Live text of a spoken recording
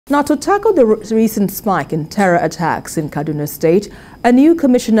Now, to tackle the recent spike in terror attacks in Kaduna State, a new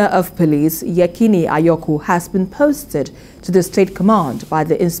Commissioner of Police, Yekini Ayoku, has been posted to the State Command by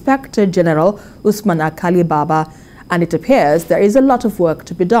the Inspector General Usman Alkali-Baba, and it appears there is a lot of work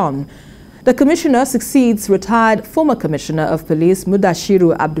to be done. The Commissioner succeeds retired former Commissioner of Police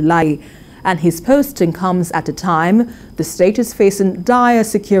Mudashiru Abdullahi, and his posting comes at a time the state is facing dire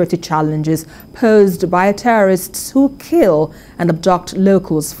security challenges posed by terrorists who kill and abduct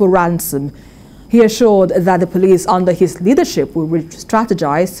locals for ransom. He assured that the police under his leadership will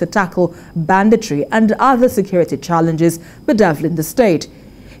strategize to tackle banditry and other security challenges bedeviling the state.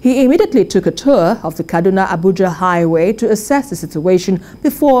 He immediately took a tour of the Kaduna-Abuja highway to assess the situation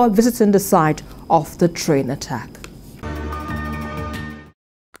before visiting the site of the train attack.